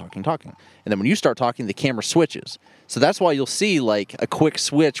talking. And then when you start talking, the camera switches. So that's why you'll see like a quick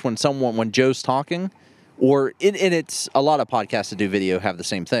switch when Joe's talking, and it's a lot of podcasts that do video have the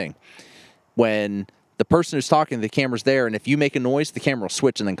same thing. When the person who's talking, the camera's there, and if you make a noise, the camera will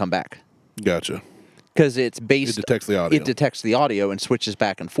switch and then come back. Gotcha. Because it's based. It detects the audio. It detects the audio and switches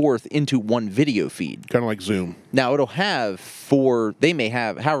back and forth into one video feed. Kind of like Zoom. Now it'll have they may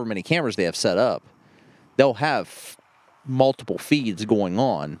have however many cameras they have set up. They'll have multiple feeds going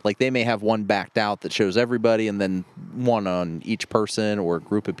on. Like they may have one backed out that shows everybody, and then one on each person or a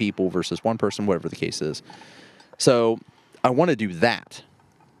group of people versus one person, whatever the case is. So I want to do that.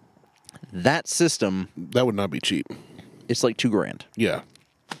 That system, That would not be cheap. it's like $2,000, Yeah.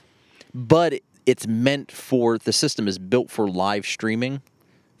 but it's meant for the system is built for live streaming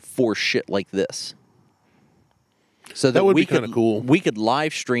for shit like this. So that would we be kinda could- cool. We could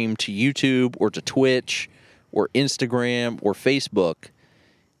live stream to YouTube or to Twitch or Instagram or Facebook,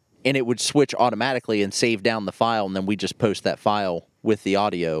 and it would switch automatically and save down the file, and then we just post that file with the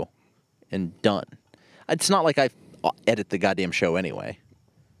audio and done. It's not like I edit the goddamn show anyway.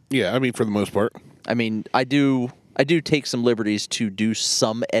 Yeah, I mean, for the most part. I mean, I do take some liberties to do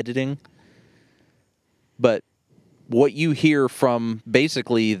some editing, but what you hear from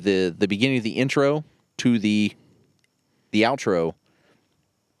basically the beginning of the intro to the outro,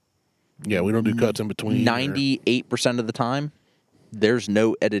 Yeah, we don't do cuts in between. 98% of the time, there's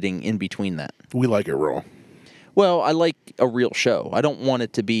no editing in between that. We like it raw. Well, I like a real show. I don't want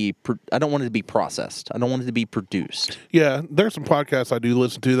it to be. I don't want it to be processed. I don't want it to be produced. Yeah, there's some podcasts I do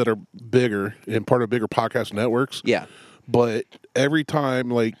listen to that are bigger and part of bigger podcast networks. Yeah, But every time,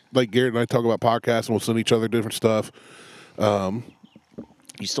 like Garrett and I talk about podcasts, and we'll send each other different stuff. You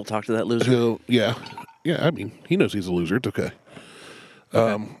still talk to that loser? Yeah. I mean, he knows he's a loser. It's okay.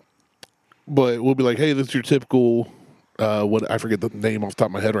 But we'll be like, hey, this is your typical. What I forget the name off the top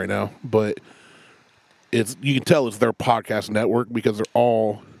of my head right now, but you can tell it's their podcast network because they're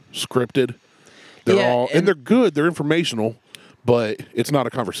all scripted. They're and they're good. They're informational, but it's not a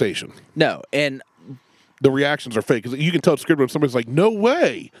conversation. No, and the reactions are fake because you can tell it's scripted when somebody's like, "No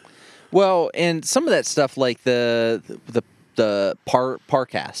way." Well, and some of that stuff like the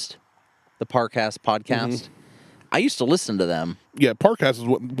Parcast, the Parcast podcast. Mm-hmm. I used to listen to them. Yeah, Parcast is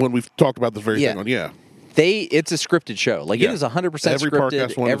when we've talked about this very thing on. Yeah. It's a scripted show. Like, it is 100% scripted. Every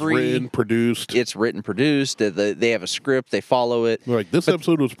podcast one is written, produced. It's written, produced. They have a script. They follow it. They're like, this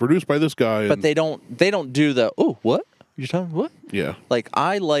episode was produced by this guy. But they don't do the, what? You're talking what? Yeah. Like,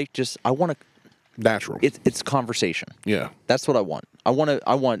 I want to. Natural. It's conversation. Yeah. That's what I want. I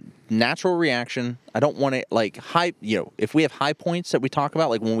want natural reaction. I don't want it like high, if we have high points that we talk about,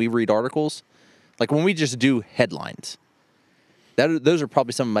 like when we read articles, like when we just do headlines. Those are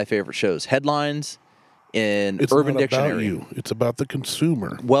probably some of my favorite shows. Headlines. In Urban Dictionary. It's not about you. It's about the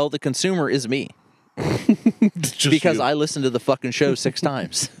consumer. Well, the consumer is me. Because I listen to the fucking show 6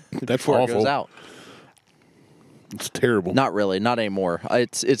 times before awful. It goes out. It's terrible. Not really. Not anymore.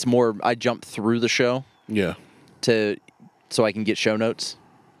 It's more I jump through the show. Yeah. So I can get show notes.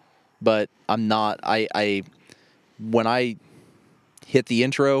 But I'm not. When I hit the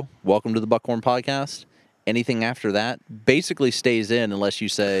intro, welcome to the Buckhorn Podcast. Anything after that basically stays in unless you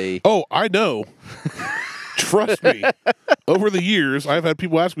say, "Oh, I know." Trust me. Over the years, I've had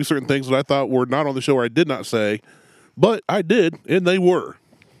people ask me certain things that I thought were not on the show or I did not say, but I did, and they were.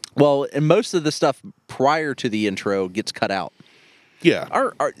 Well, and most of the stuff prior to the intro gets cut out. Yeah.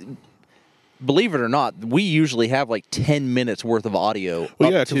 Believe it or not, we usually have like 10 minutes worth of audio.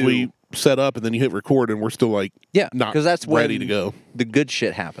 Well, yeah, because we set up and then you hit record and we're still like not that's ready to go. The good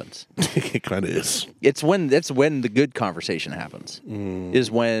shit happens. It kind of is. It's when the good conversation happens.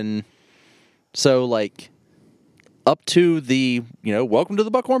 Is when, so like up to the welcome to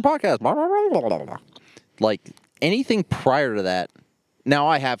the Buckhorn Podcast. Blah, blah, blah, blah, blah. Like anything prior to that. Now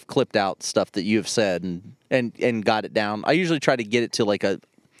I have clipped out stuff that you have said and got it down. I usually try to get it to like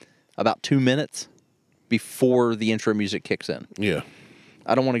about 2 minutes before the intro music kicks in. Yeah.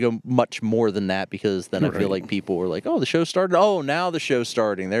 I don't want to go much more than that because then I feel like people are like, oh, the show started. Oh, now the show's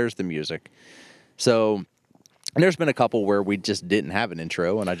starting. There's the music. So, and there's been a couple where we just didn't have an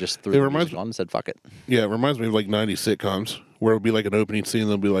intro and I just threw the music on and said, fuck it. Yeah, it reminds me of like 90s sitcoms where it'll be like an opening scene and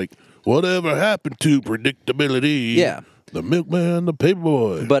they'll be like, whatever happened to predictability? Yeah. The milkman, the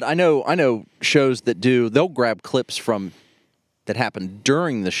paperboy. But I know shows that they'll grab clips that happen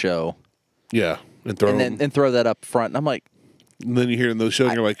during the show. Yeah. And throw that up front. And I'm like, and then you hear in those shows,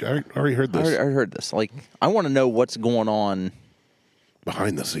 and you're like, I already heard this. I heard this. Like, I want to know what's going on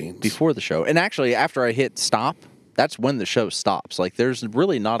behind the scenes before the show. And actually, after I hit stop, that's when the show stops. Like, there's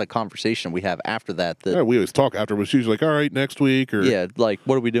really not a conversation we have after that. Yeah, we always talk after. It's usually like, all right, next week, or like,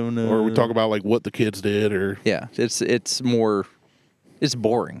 what are we doing? Or we talk about like what the kids did, or it's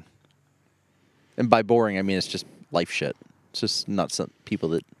boring. And by boring, I mean it's just life shit. It's just not some people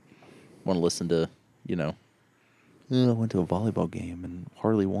that want to listen to, I went to a volleyball game and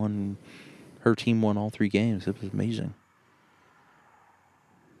Harley won. Her team won all 3 games. It was amazing.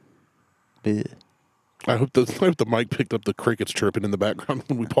 Blech. I hope the mic picked up the crickets chirping in the background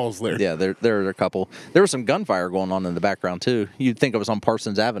when we paused there. Yeah, there are a couple. There was some gunfire going on in the background too. You'd think I was on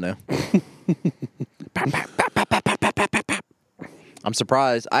Parsons Avenue. I'm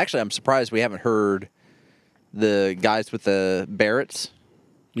surprised. I'm surprised we haven't heard the guys with the Barretts,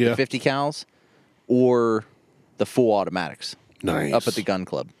 the 50 cals, or the full automatics. Nice. Up at the gun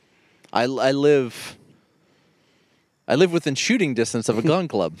club. I live within shooting distance of a gun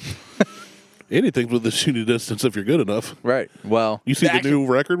club. Anything's within shooting distance if you're good enough. Right. Well, you see the new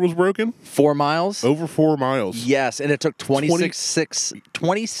record was broken? 4 miles? Over 4 miles. Yes, and it took 26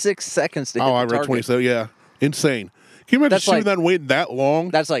 seconds to hit the I read target. 27. Yeah. Insane. Can you imagine shooting that and waiting that long?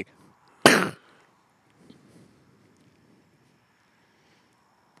 That's like...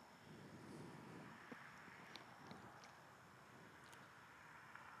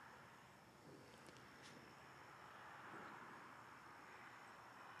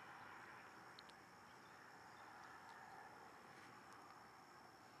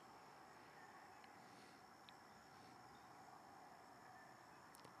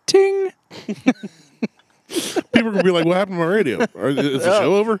 Ting! People are going to be like, what happened to my radio? Is the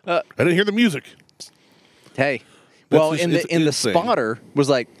show over? I didn't hear the music. Hey. Well, in the spotter was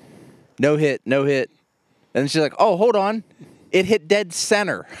like, no hit, And she's like, oh, hold on. It hit dead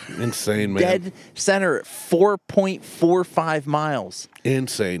center. Insane, man. Dead center at 4.45 miles.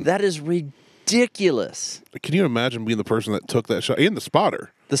 Insane. That is ridiculous. Can you imagine being the person that took that shot? And the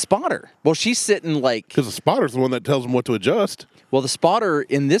spotter. The spotter. Well, she's sitting like... Because the spotter's the one that tells them what to adjust. Well, the spotter,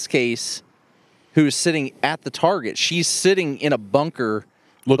 in this case, who's sitting at the target, she's sitting in a bunker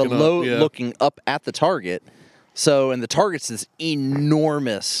looking up at the target. So, and the target's this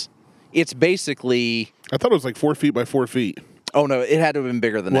enormous... It's basically... I thought it was like 4 feet by 4 feet. Oh, no, it had to have been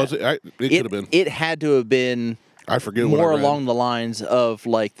bigger than Was that. it? It could have been. It had to have been... I forget what more I read. along the lines of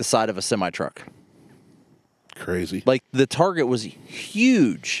like the side of a semi-truck. Crazy. Like the target was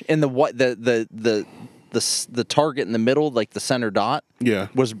huge, and the target in the middle, like the center dot, Yeah.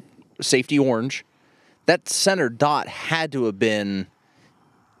 was safety orange. That center dot had to have been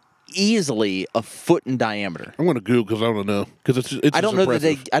easily a foot in diameter. I'm going to Google because I want to know. Because it's I don't know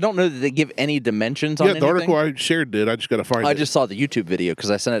impressive. I don't know that they give any dimensions on Yeah, anything. the article I shared did. I just got to find it. I just saw the YouTube video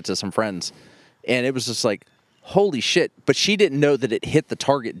because I sent it to some friends, and it was just like, holy shit. But she didn't know that it hit the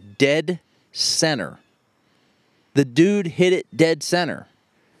target dead center. The dude hit it dead center.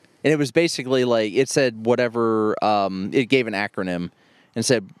 And it was basically like, it said whatever, it gave an acronym and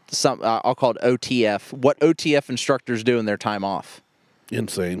said, I'll call it OTF, what OTF instructors do in their time off.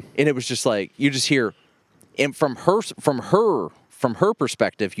 Insane. And it was just like, you just hear, and from her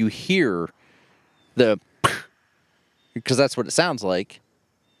perspective, you hear the, because that's what it sounds like.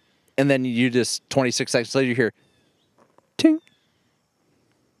 And then you just 26 seconds later you hear ting.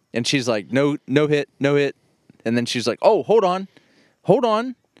 And she's like, no hit. And then she's like, oh, hold on.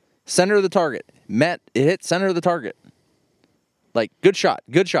 Center of the target. It hit center of the target. Like, good shot.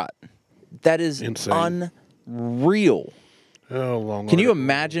 That is insane. Unreal. How long? Can you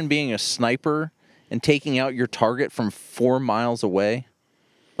imagine being a sniper and taking out your target from 4 miles away?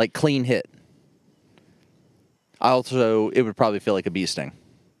 Like, clean hit. It would probably feel like a bee sting.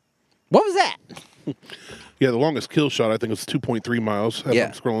 What was that? Yeah, the longest kill shot I think was 2.3 miles. As Yeah.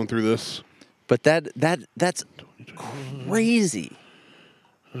 I'm scrolling through this. But that's crazy.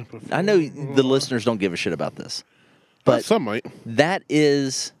 I know the listeners don't give a shit about this, but Some might. that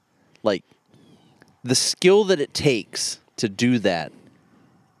is like the skill that it takes to do that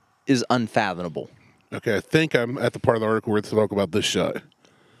is unfathomable. Okay, I think I'm at the part of the article where it's talk about this shot.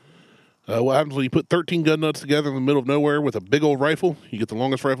 What happens when you put 13 gun nuts together in the middle of nowhere with a big old rifle? You get the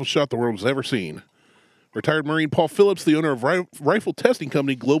longest rifle shot the world has ever seen. Retired Marine Paul Phillips, the owner of rifle testing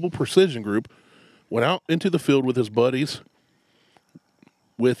company Global Precision Group, went out into the field with his buddies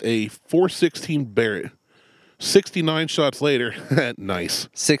with a .416 Barrett. 69 shots later, nice.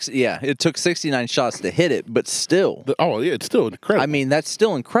 It took 69 shots to hit it, but still. It's still incredible. I mean, that's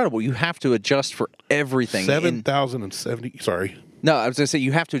still incredible. You have to adjust for everything. 7,070. Sorry. No, I was going to say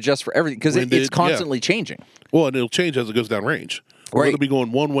you have to adjust for everything because it's constantly changing. Well, and it'll change as it goes down range. Right. It'll be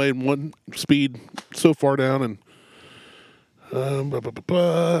going one way and one speed so far down, and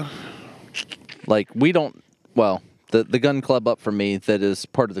Like, we don't, well, the gun club up for me that is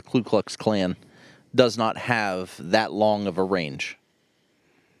part of the Ku Klux Klan does not have that long of a range.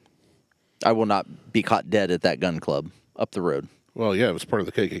 I will not be caught dead at that gun club up the road. Well, yeah, it was part of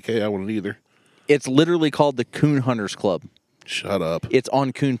the KKK. I wouldn't either. It's literally called the Coon Hunters Club. Shut up. It's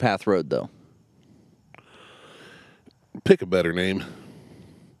on Coon Path Road, though. Pick a better name.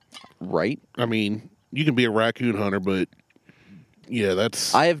 Right? I mean, you can be a raccoon hunter, but yeah,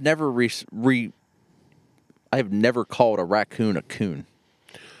 that's... I have never I have never called a raccoon a coon.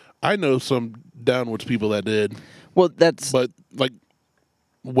 I know some Downwoods people that did. Well, that's... But, like,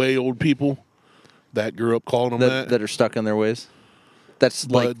 way old people that grew up calling them that are stuck in their ways. That's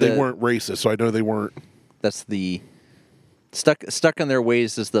but like they weren't racist, so I know they weren't. That's the... Stuck in their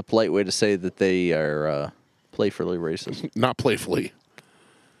ways is the polite way to say that they are playfully racist. Not playfully.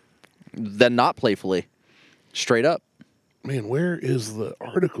 Then not playfully. Straight up. Man, where is the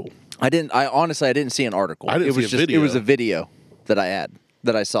article? I honestly didn't see an article. I didn't see a video. It was a video that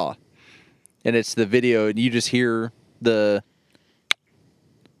I saw. And it's the video and you just hear the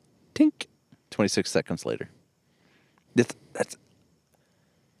tink 26 seconds later. That's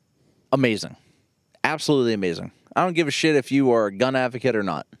amazing. Absolutely amazing. I don't give a shit if you are a gun advocate or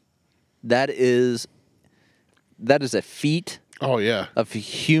not. That is a feat Oh, yeah. of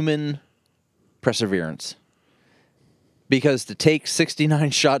human perseverance. Because to take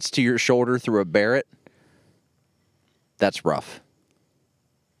 69 shots to your shoulder through a Barrett, that's rough.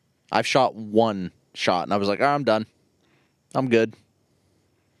 I've shot one shot, and I was like, I'm done. I'm good.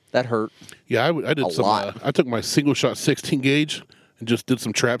 That hurt. Yeah, I did some. I took my single shot 16 gauge and just did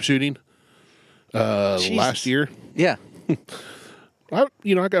some trap shooting last year. Yeah. I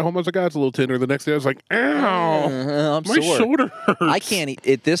got home. I was like, it's a little tender. The next day, I was like, ow, I'm my sore. shoulder hurts. I can't eat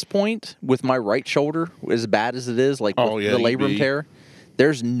at this point with my right shoulder, as bad as it is, like with the you'd labrum be- tear.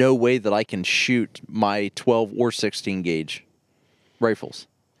 There's no way that I can shoot my 12 or 16 gauge rifles.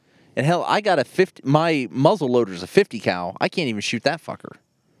 And hell, I got my muzzle loader's a 50 cal. I can't even shoot that fucker.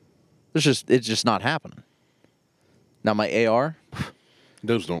 It's just not happening. Now my AR,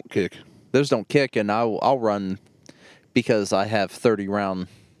 Those don't kick. those don't kick, and I'll run because I have 30 round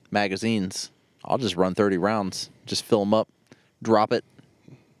magazines. I'll just run 30 rounds, just fill them up, drop it,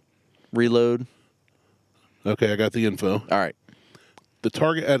 reload. Okay, I got the info. All right. The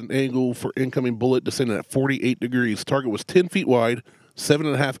target at an angle for incoming bullet descending at 48 degrees. Target was 10 feet wide,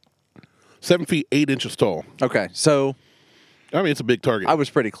 7 feet 8 inches tall. Okay, so I mean, it's a big target. I was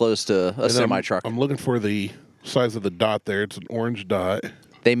pretty close to a And semi truck. I'm looking for the size of the dot there. It's an orange dot.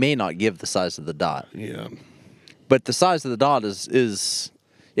 They may not give the size of the dot, Yeah. but the size of the dot is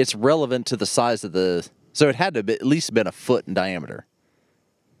it's relevant to the size of the. So it had to be, at least been a foot in diameter.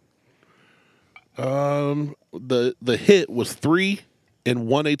 The hit was 3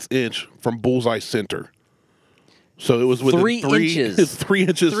 1/8 inch from bullseye center. So it was within 3 inches. 3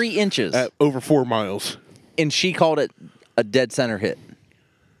 inches. 3 inches. At over 4 miles. And she called it a dead center hit.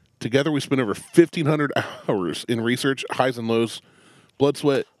 Together, we spent over 1,500 hours in research, highs and lows, blood,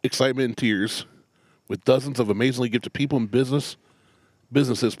 sweat, excitement, and tears, with dozens of amazingly gifted people and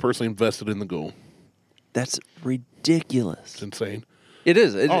businesses personally invested in the goal. That's ridiculous. It's insane. It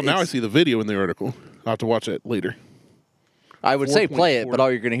is. Now I see the video in the article. I'll have to watch that later. I would say play it, 4.4. but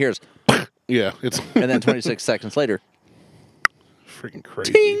all you're going to hear is, Yeah, it's and then 26 seconds later, freaking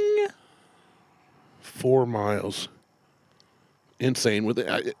crazy. ting. 4 miles. Insane. With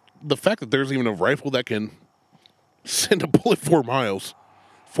it. The fact that there's even a rifle that can send a bullet 4 miles.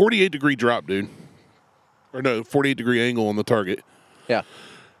 48-degree drop, dude. Or no, 48-degree angle on the target. Yeah.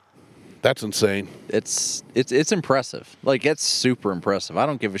 That's insane. It's impressive. Like, it's super impressive. I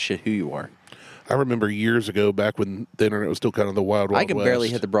don't give a shit who you are. I remember years ago, back when the internet was still kind of the wild, wild I can west. barely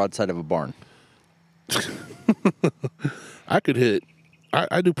hit the broadside of a barn. I could hit.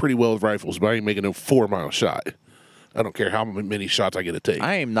 I do pretty well with rifles, but I ain't making no 4 mile shot. I don't care how many shots I get to take.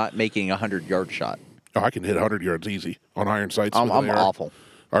 I am not making a 100-yard shot. I can hit 100 yards easy on iron sights. I'm with an AR. awful.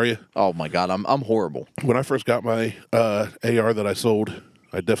 Are you? Oh my god, I'm horrible. When I first got my AR that I sold,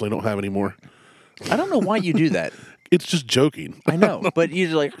 I definitely don't have anymore. I don't know why you do that. It's just joking. I know, but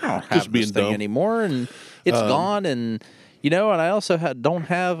you're like, I don't have Just being this thing dumb. anymore, and it's gone, and and I also don't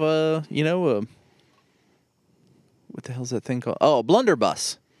have a what the hell's that thing called? Oh, a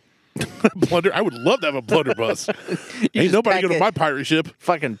blunderbuss. Blunder. I would love to have a blunderbuss. Ain't just nobody pack go to it- my pirate ship.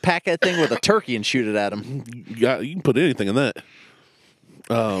 Fucking pack that thing with a turkey and shoot it at him. You can put anything in that.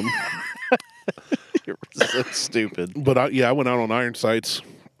 You're so stupid. But I went out on iron sights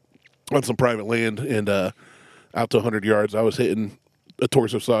on some private land and out to 100 yards. I was hitting a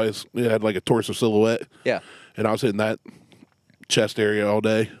torso size. It had like a torso silhouette. Yeah, And I was hitting that chest area all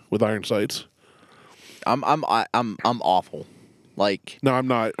day with iron sights. I'm awful. Like No, I'm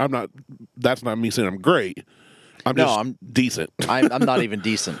not. That's not me saying I'm great. I'm No, just I'm- decent. I'm not even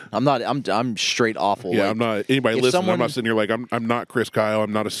decent. I'm straight awful. Yeah, Like, I'm not. Anybody if listening, someone- I'm not sitting here like I'm not Chris Kyle.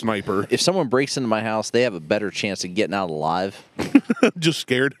 I'm not a sniper. If someone breaks into my house, they have a better chance of getting out alive. Just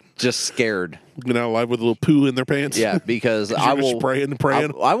scared. Just scared. Getting out alive with a little poo in their pants. Yeah, because You're I gonna will spray and pray.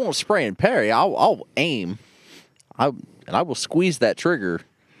 I won't spray and parry. I'll aim. I will squeeze that trigger.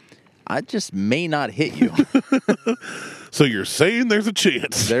 I just may not hit you. So you're saying there's a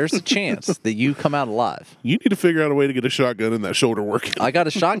chance. There's a chance that you come out alive. You need to figure out a way to get a shotgun in that shoulder working. I got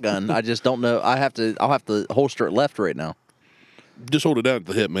a shotgun. I just don't know. I'll have to holster it left right now. Just hold it down at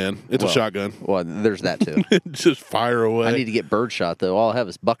the hip, man. It's a Well, shotgun. Well, there's that too. Just fire away. I need to get birdshot though. All I have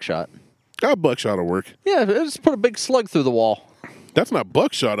is buckshot. Buckshot will work. Yeah, just put a big slug through the wall. That's not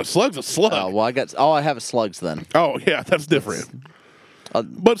buckshot. A slug's a slug. Oh well, all I have is slugs then. Oh, yeah, that's different.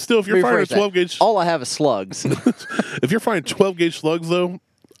 But still, if you're Rephrase firing a that. 12 gauge, All I have is slugs. if you're firing 12 gauge slugs, though,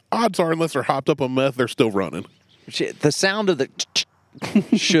 odds are, unless they're hopped up on meth, they're still running. Shit, the sound of the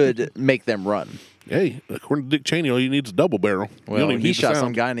should make them run. Hey, according to Dick Cheney, all you need is a double barrel. You Well, don't even he need the shot some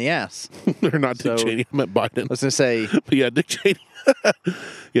sound. guy in the ass. They're not Dick So- Cheney. I meant Biden. I was gonna say, But yeah, Dick Cheney.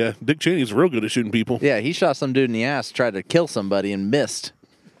 Yeah, Dick Cheney's real good at shooting people. yeah, he shot some dude in the ass, tried to kill somebody and missed.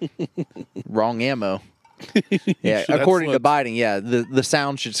 Wrong ammo. Yeah, should have according to slugs. Biden, yeah, the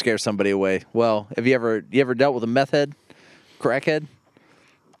sound should scare somebody away. Well, have you ever dealt with a meth head, crackhead?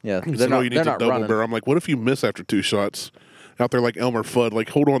 Yeah, So they're no, not, you need they're to not double running. barrel. I'm like, what if you miss after 2 shots? Out there like Elmer Fudd, like,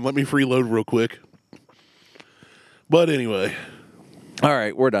 hold on, let me freeload real quick. But anyway, All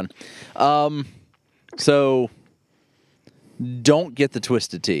right, we're done. So Don't get the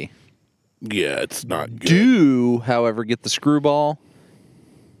Twisted Tea. Yeah, it's not good. Do, however, get the Screwball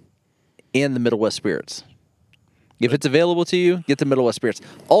and the Middle West Spirits. If it's available to you, get the Middle West Spirits.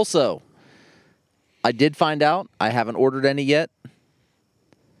 Also, I did find out, I haven't ordered any yet.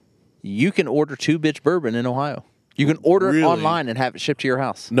 You can order 2 Bitch Bourbon in Ohio. You can order it Really? online and have it shipped to your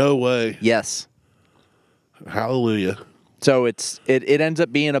house. No way. Yes. Hallelujah. So it ends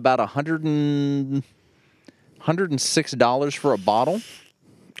up being about $106 for a bottle.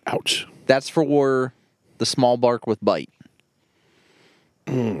 Ouch. That's for the small bark with bite.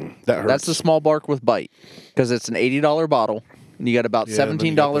 That hurts. That's the small bark with bite because it's an $80 bottle. And you got about Yeah, and then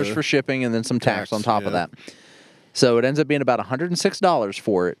you got $17 the for shipping and then some tax on top of yeah. that. So it ends up being about $106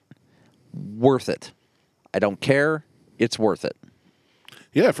 for it. Worth it. I don't care. It's worth it.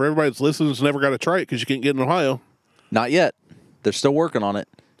 Yeah, for everybody that's listening who's never got to try it because you can't get it in Ohio, Not yet. They're still working on it.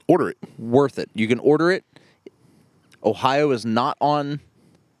 order it. Worth it. You can order it. Ohio is not on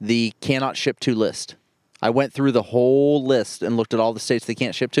the cannot ship to list. I went through the whole list and looked at all the states they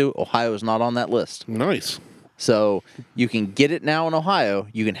can't ship to. Ohio is not on that list. Nice. So you can get it now in Ohio.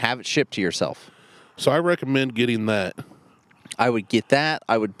 You can have it shipped to yourself. So I recommend getting that. I would get that.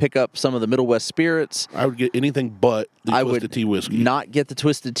 I would pick up some of the Middle West Spirits. I would get anything but the I Twisted would Tea whiskey. not get the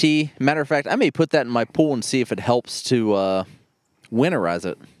Twisted Tea. Matter of fact, I may put that in my pool and see if it helps to winterize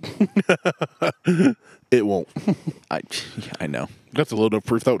it. It won't. I know. That's a little of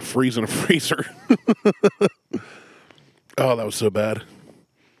proof that would freeze in a freezer. Oh, that was so bad.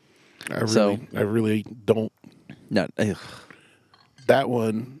 I really don't. No, ugh. That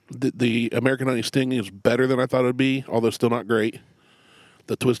one, the American Honey Sting is better than I thought it would be, although still not great.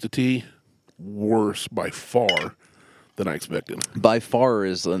 The Twisted Tea, worse by far than I expected. By far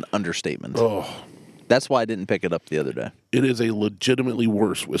is an understatement. Oh, That's why I didn't pick it up the other day. it is a legitimately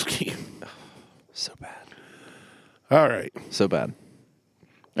worse whiskey. So bad. All right. So bad.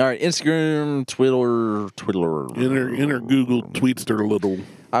 All right, Instagram, Twitter. Enter Google Tweetster little.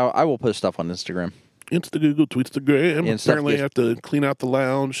 I will post stuff on Instagram. Insta Google Tweetstagram. And stuff Apparently, I gets- have to clean out the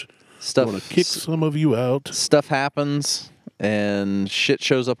lounge. Stuff I want to kick some of you out. stuff happens and shit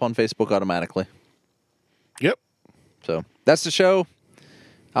shows up on Facebook automatically. Yep. So that's the show.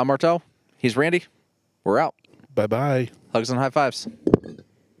 I'm Martel. He's Randy. We're out. Bye bye. Hugs and high fives.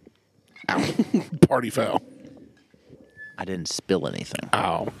 Party foul. I didn't spill anything.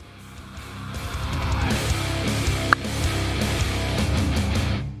 Ow.